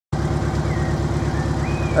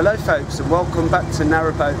Hello folks, and welcome back to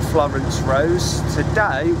Narrowboat Florence Rose.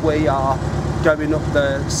 Today we are going up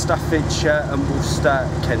the Staffordshire and Worcester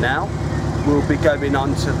Canal. We'll be going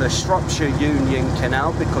on to the Shropshire Union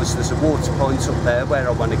Canal because there's a water point up there where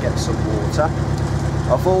I want to get some water.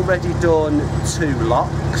 I've already done 2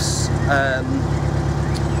 locks.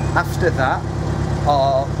 After that,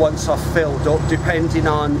 once I've filled up, depending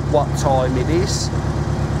on what time it is,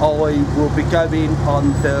 I will be going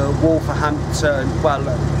on the Wolverhampton, well,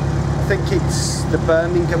 I think it's the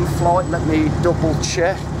Birmingham flight. Let me double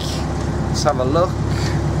check. Let's have a look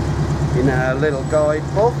in our little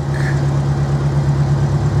guidebook.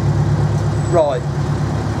 Right,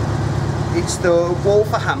 it's the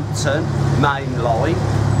Wolverhampton main line,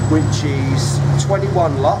 which is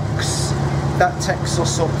 21 locks. That takes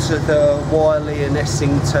us up to the Wiley and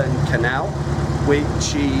Essington Canal,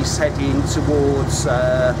 which is heading towards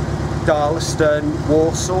Darlaston,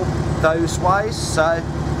 Walsall, those ways. So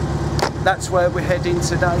that's where we're heading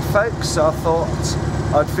today, folks. So I thought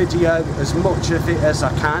I'd video as much of it as I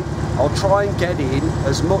can. I'll try and get in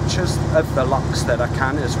as much of the locks that I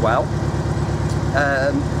can as well,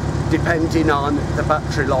 depending on the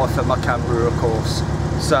battery life of my camera, of course.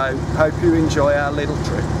 So hope you enjoy our little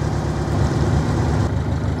trip.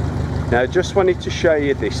 Now, just wanted to show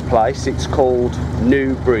you this place. It's called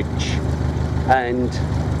New Bridge, and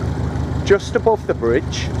just above the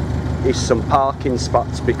bridge is some parking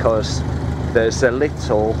spots because there's a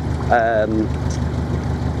little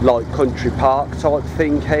like country park type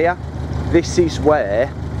thing here. This is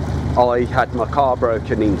where I had my car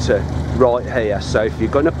broken into, right here. So if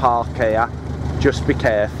you're going to park here, just be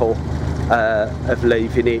careful of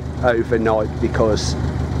leaving it overnight, because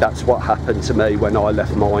that's what happened to me when I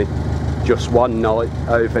left mine. Just one night,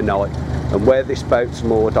 overnight. And where this boat's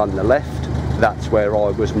moored on the left, that's where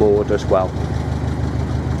I was moored as well.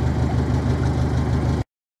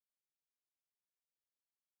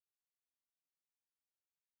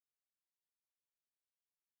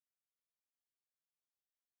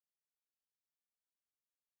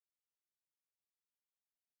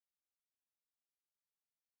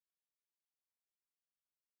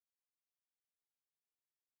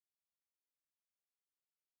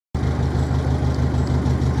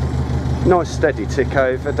 Nice steady tick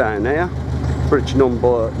over down here. Bridge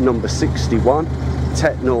number 61,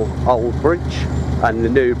 Tetnall Old Bridge, and the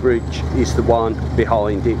new bridge is the one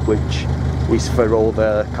behind it, which is for all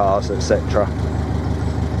the cars, etc.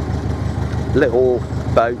 Little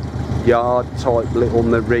boat yard type little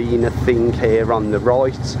marina thing here on the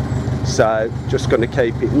right. So just going to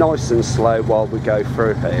keep it nice and slow while we go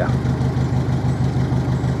through here.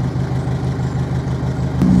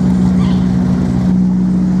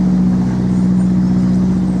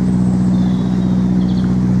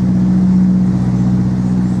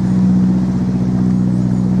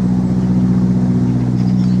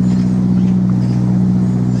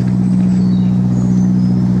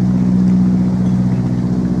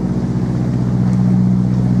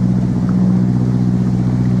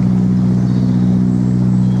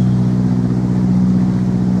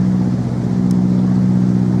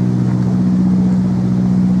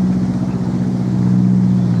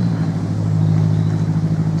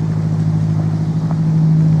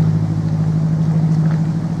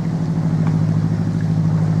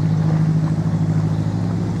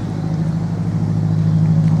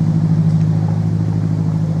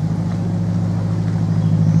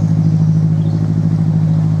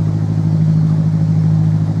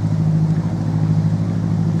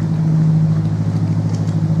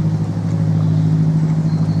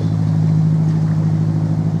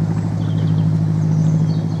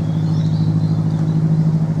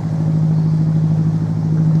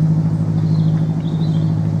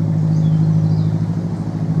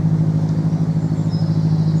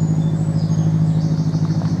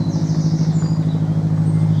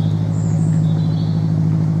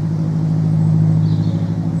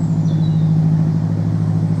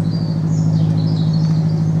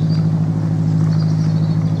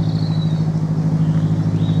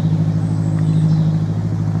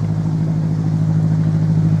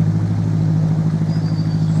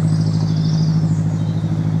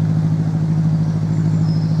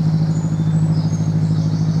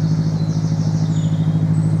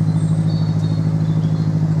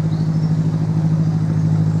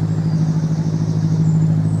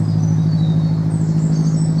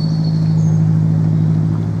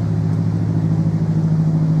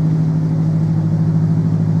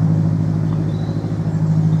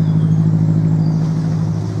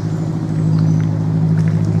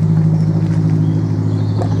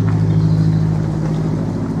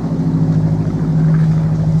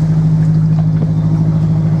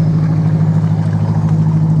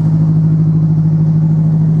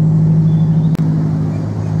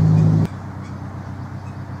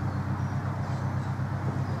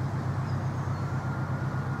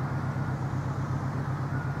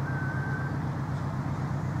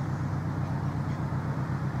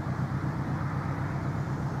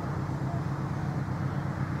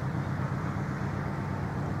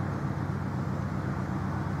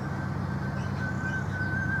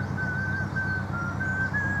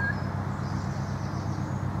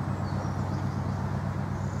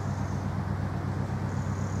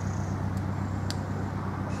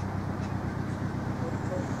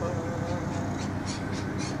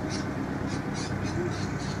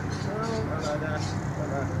 don't know.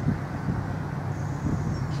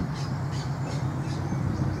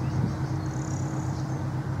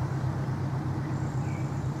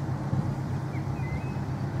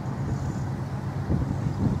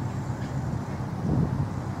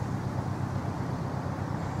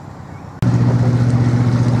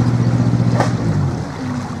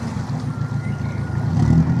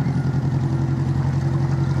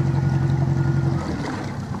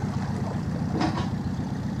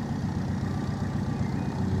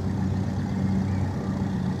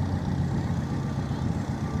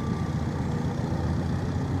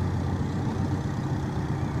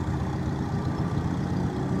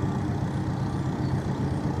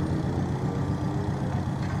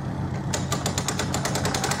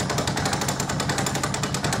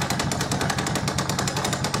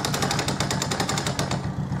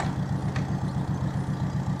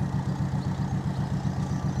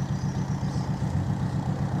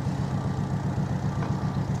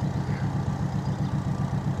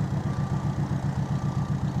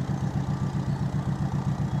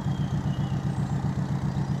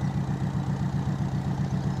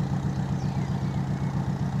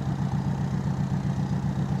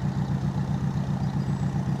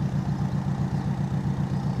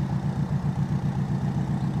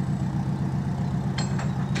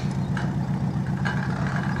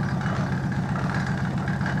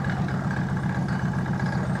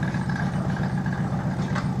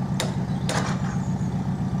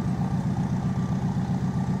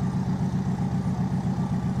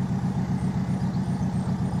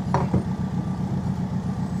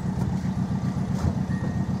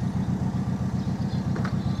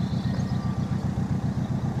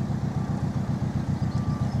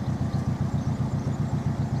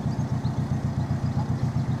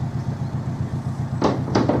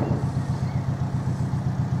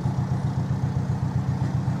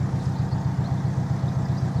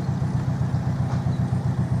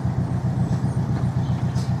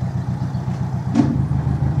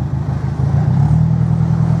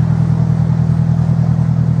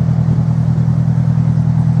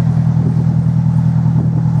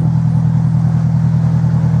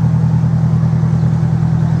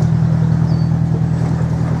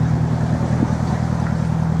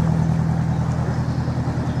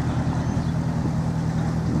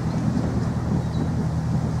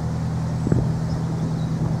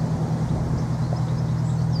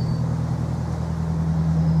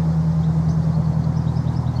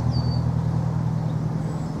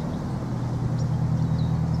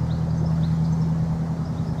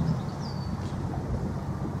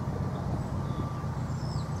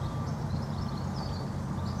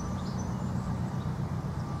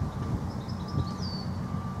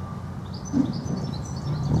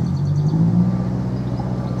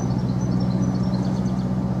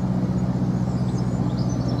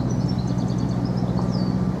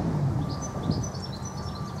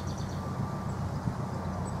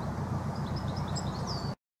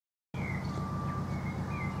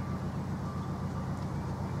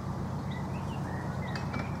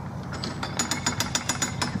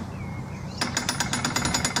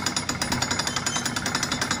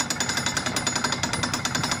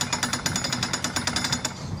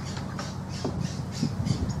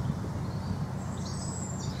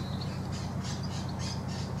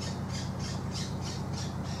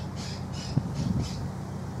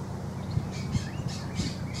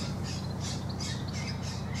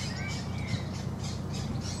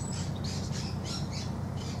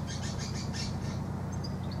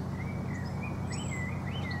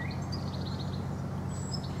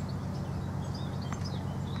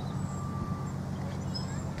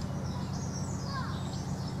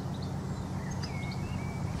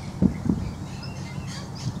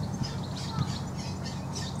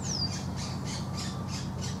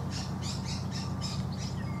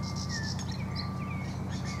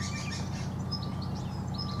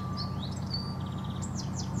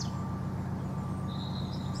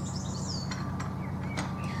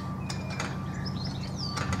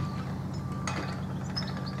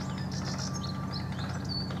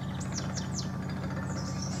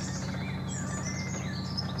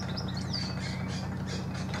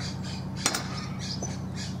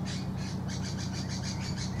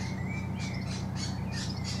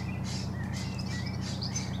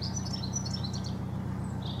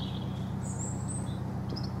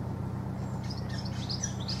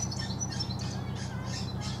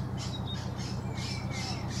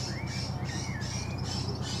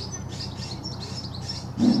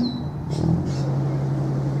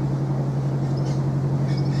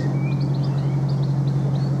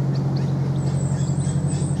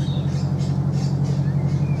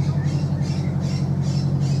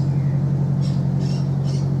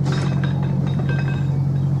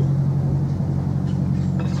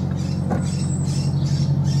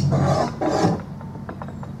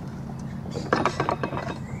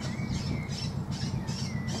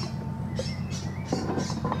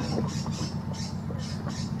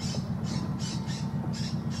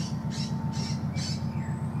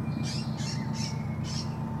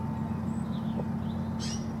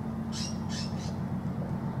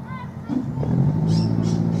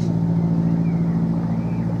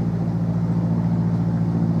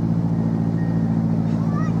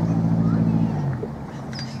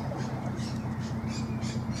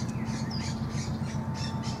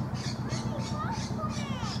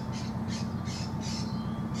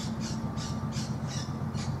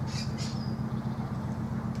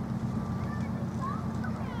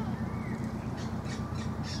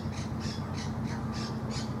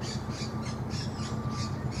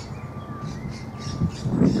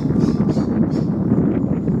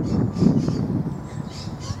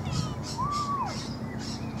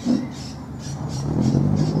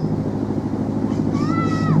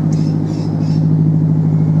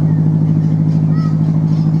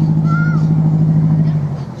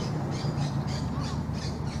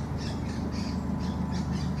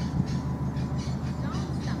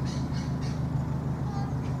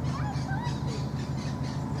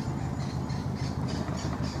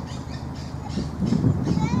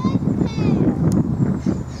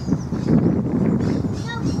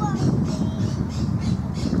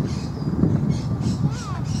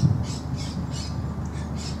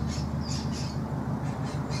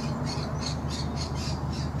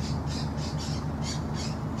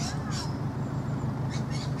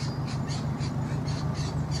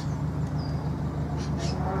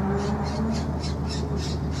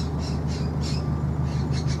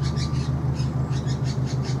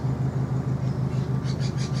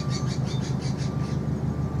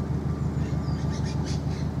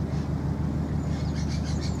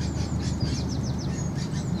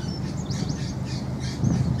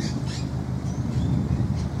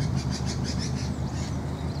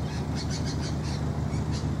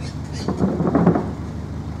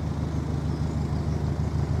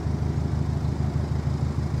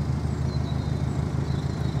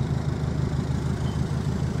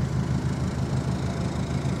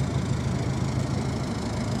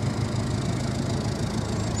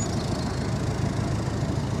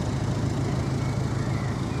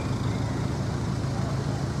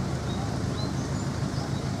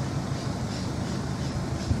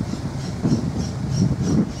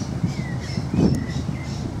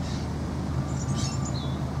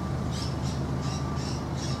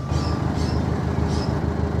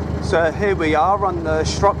 So here we are on the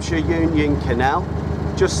Shropshire Union Canal.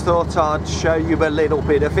 Just thought I'd show you a little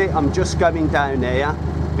bit of it. I'm just going down here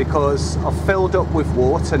because I've filled up with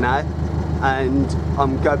water now and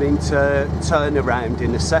I'm going to turn around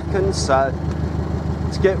in a second. So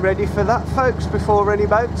let's get ready for that, folks, before any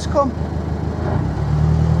boats come.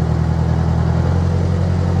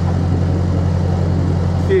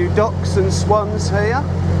 A few ducks and swans here.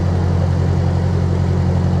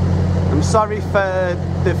 I'm sorry for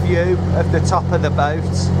the view of the top of the boat.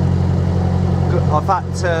 I've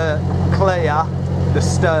had to clear the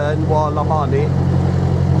stern while I'm on it,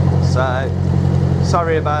 so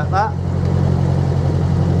sorry about that.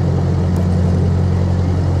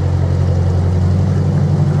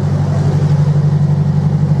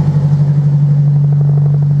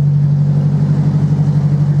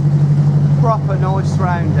 Proper nice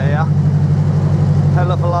round here.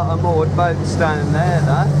 Hell of a lot of moored boats down there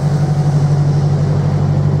though.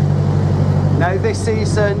 Now this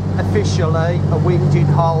isn't officially a winged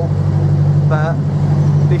hole, but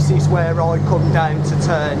this is where I come down to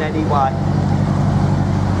turn anyway.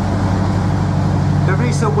 There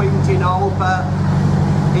is a winged hole, but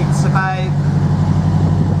it's about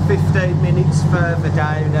 15 minutes further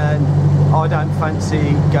down and I don't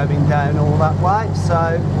fancy going down all that way,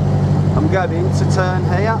 so I'm going to turn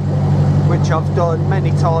here, which I've done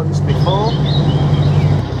many times before.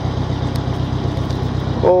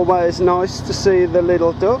 Always nice to see the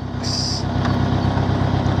little ducks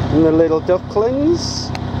and the little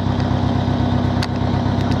ducklings.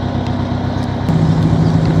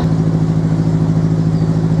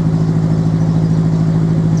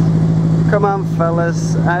 Come on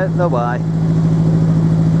fellas, out the way.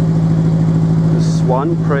 The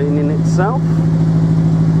swan preening itself.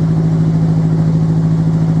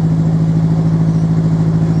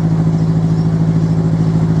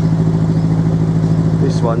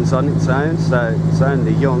 This one's on its own, so it's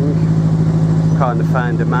only young. Kind of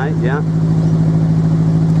found a mate, yeah.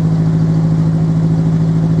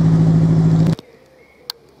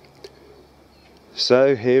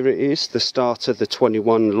 So here it is, the start of the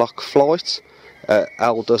 21 lock flight at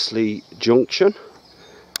Aldersley Junction.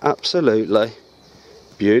 Absolutely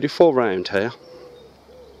beautiful round here.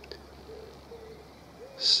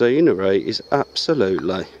 Scenery is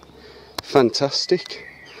absolutely fantastic.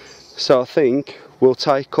 So I think we'll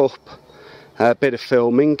take up a bit of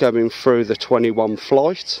filming going through the 21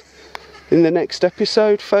 flight in the next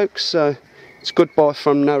episode, folks. So it's goodbye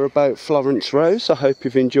from Narrowboat Florence Rose. I hope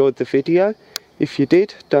you've enjoyed the video. If you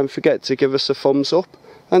did, don't forget to give us a thumbs up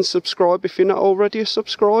and subscribe if you're not already a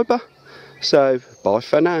subscriber. So bye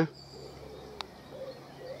for now.